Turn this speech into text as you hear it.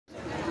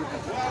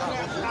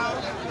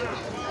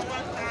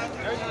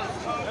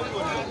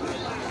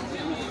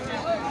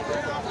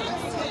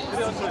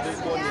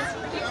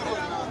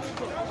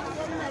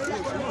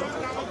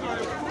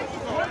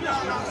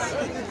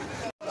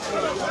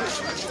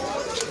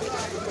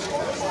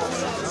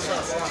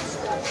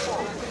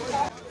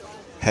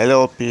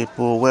Hello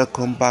people,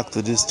 welcome back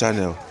to this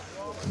channel.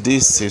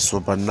 This is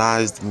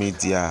Urbanized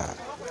Media.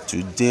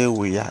 Today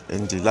we are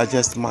in the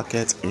largest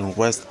market in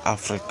West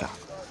Africa,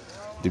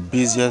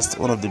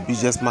 one of the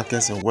busiest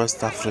markets in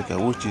West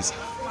Africa, which is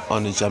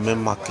Onitsha main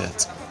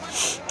market.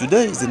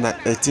 Today is the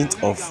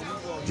 18th of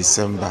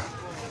December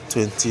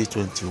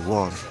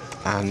 2021,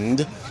 and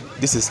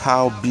this is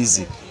how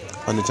busy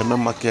Onitsha main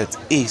market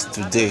is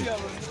today.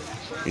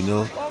 You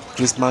know,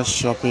 Christmas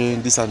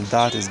shopping, this and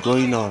that is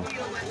going on.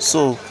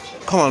 So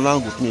come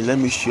along with me, let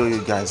me show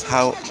you guys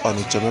how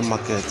Onitsha main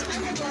market,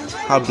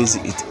 how busy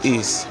it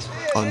is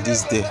on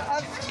this day.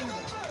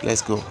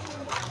 Let's go.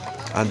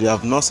 And if you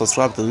have not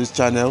subscribed to this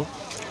channel,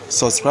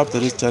 subscribe to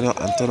this channel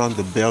and turn on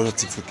the bell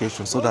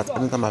notification so that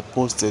anytime I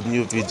post a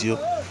new video,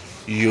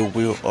 you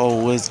will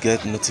always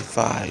get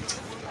notified.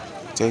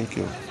 Thank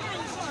you.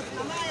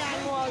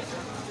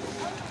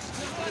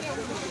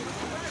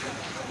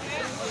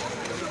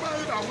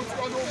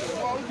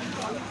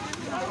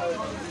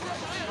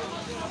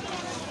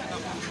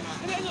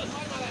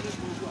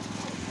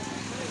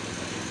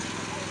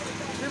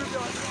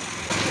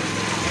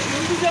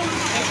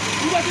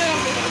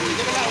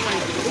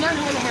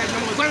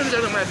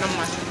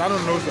 I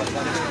don't know, sir.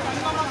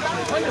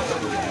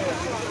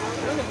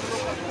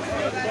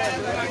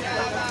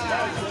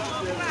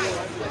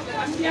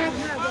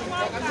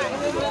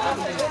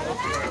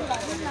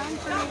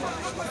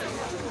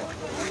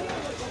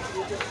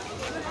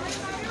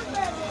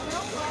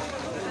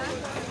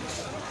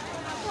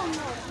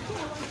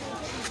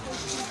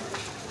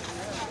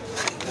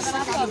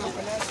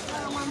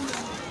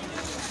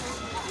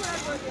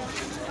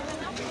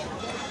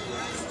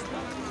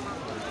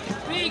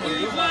 Big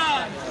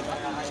Igbo.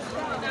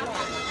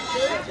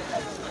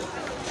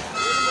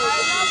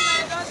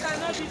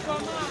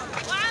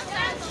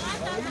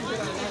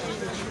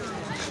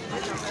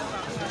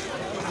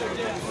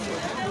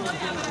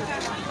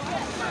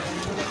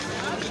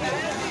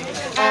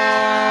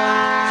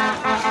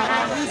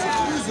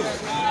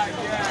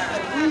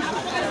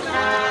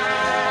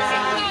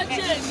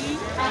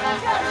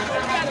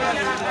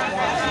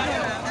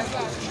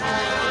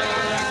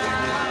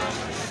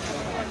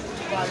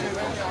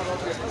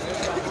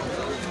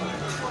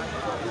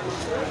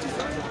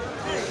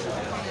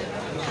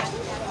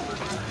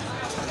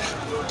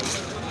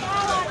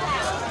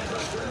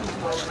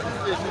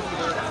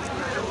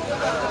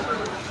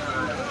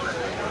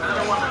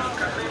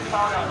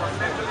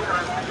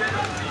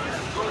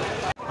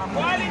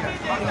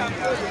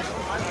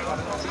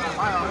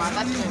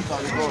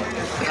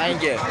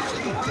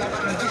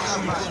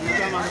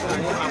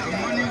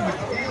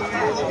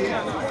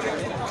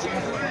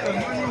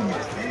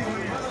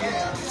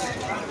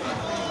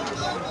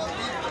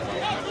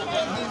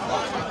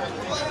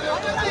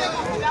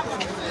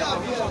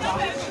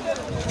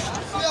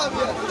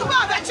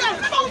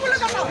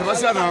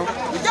 What's that now?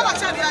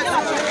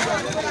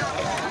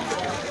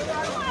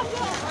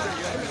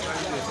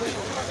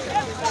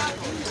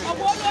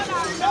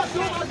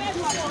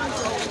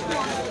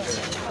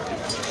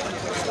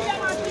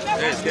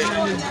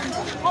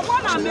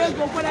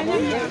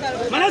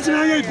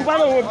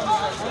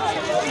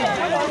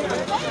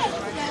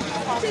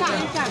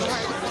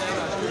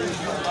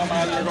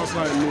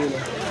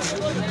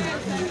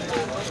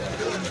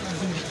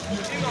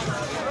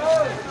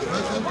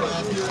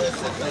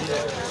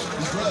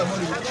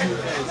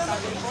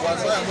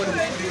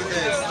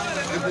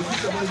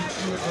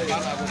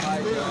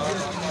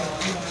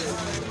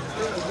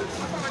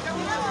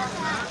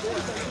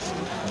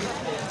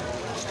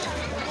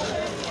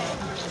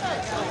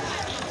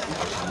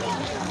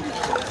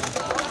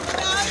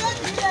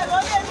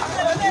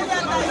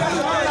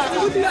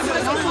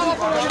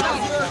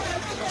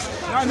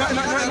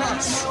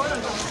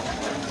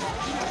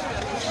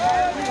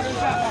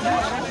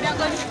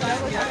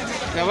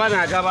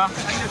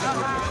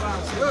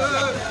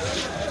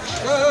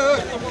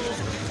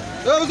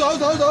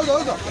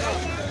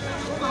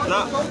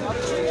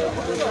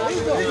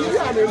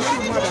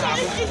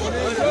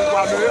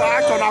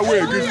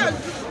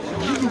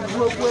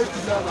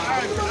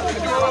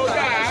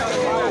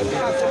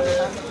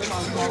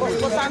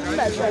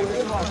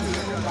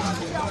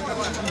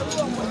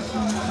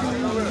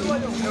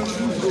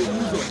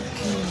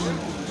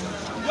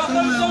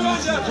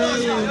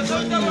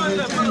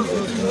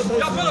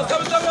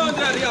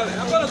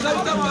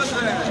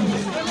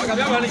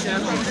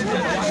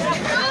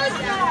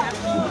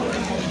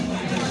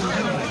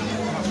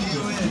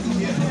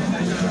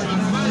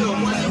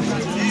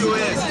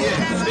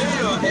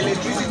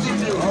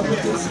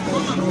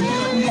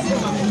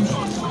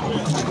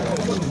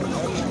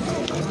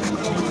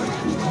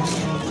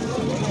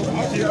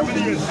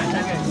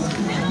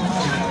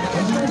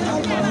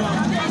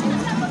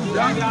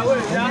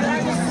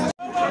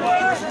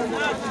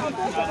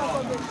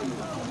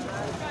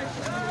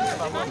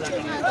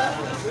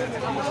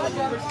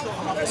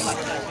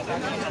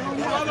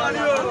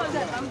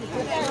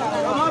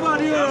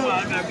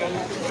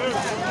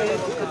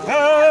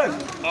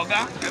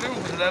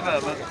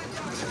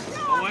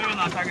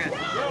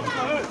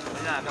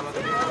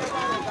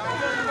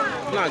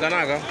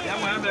 Naga.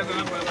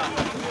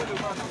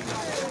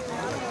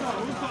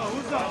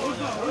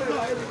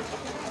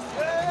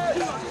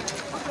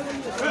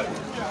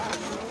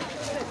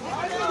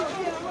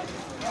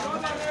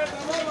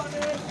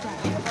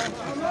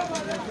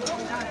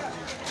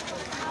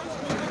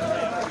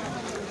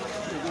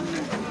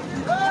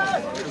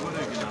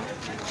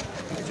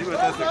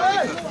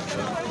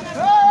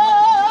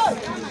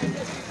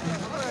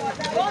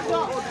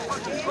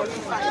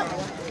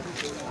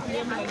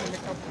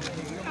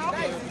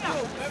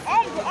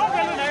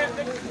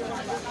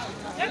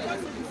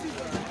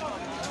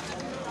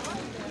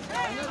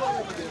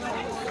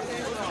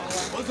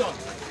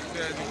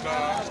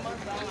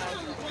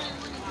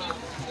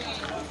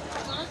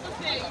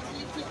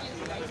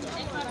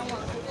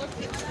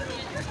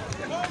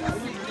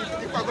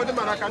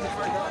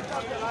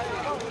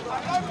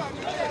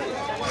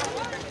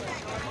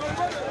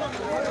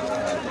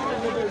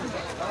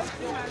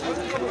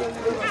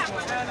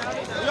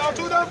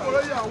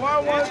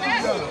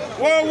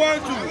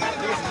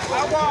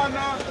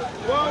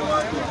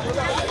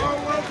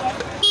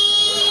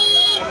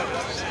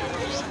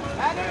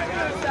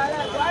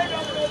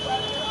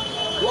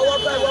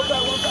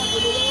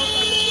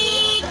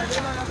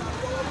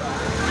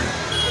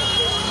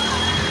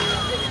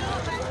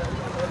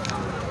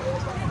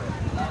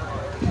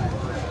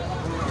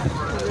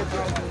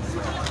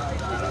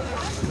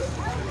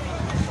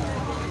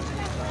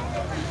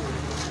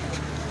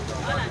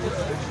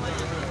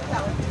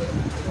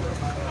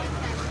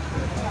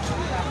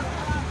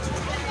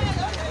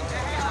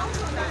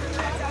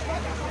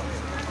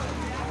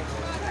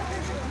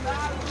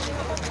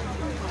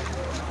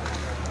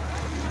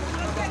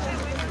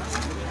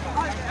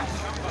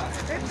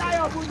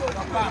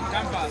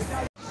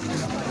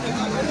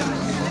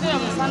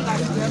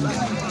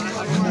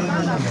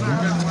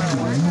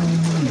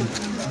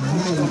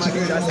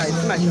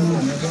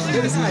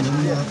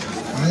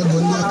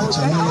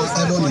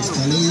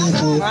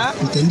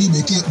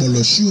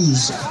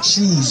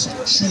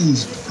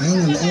 Shoes. I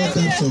want all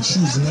types of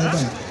shoes never. I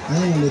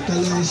want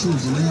Italian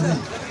shoes never.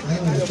 I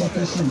want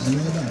Turkish shoes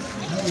never. I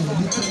want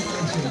different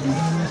types of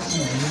designer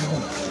shoes never.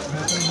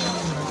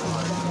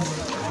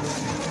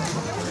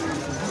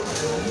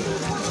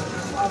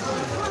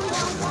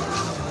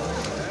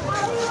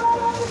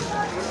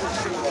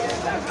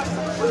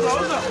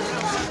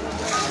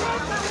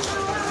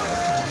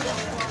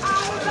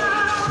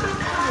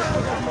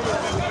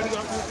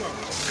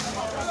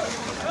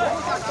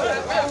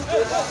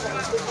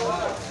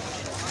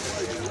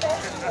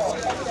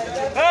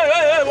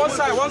 Hey, one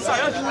side. What's up?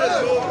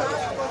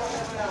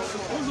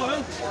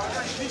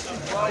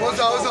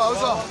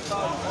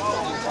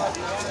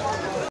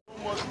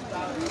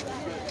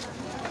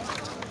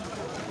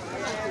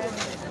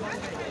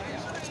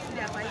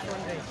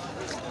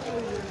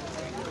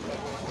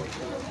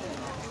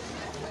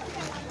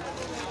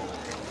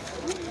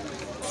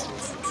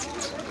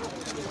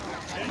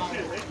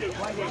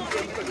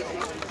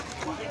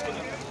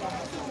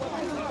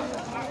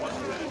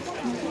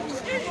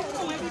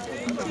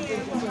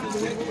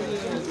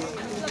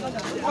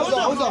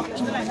 Hold on.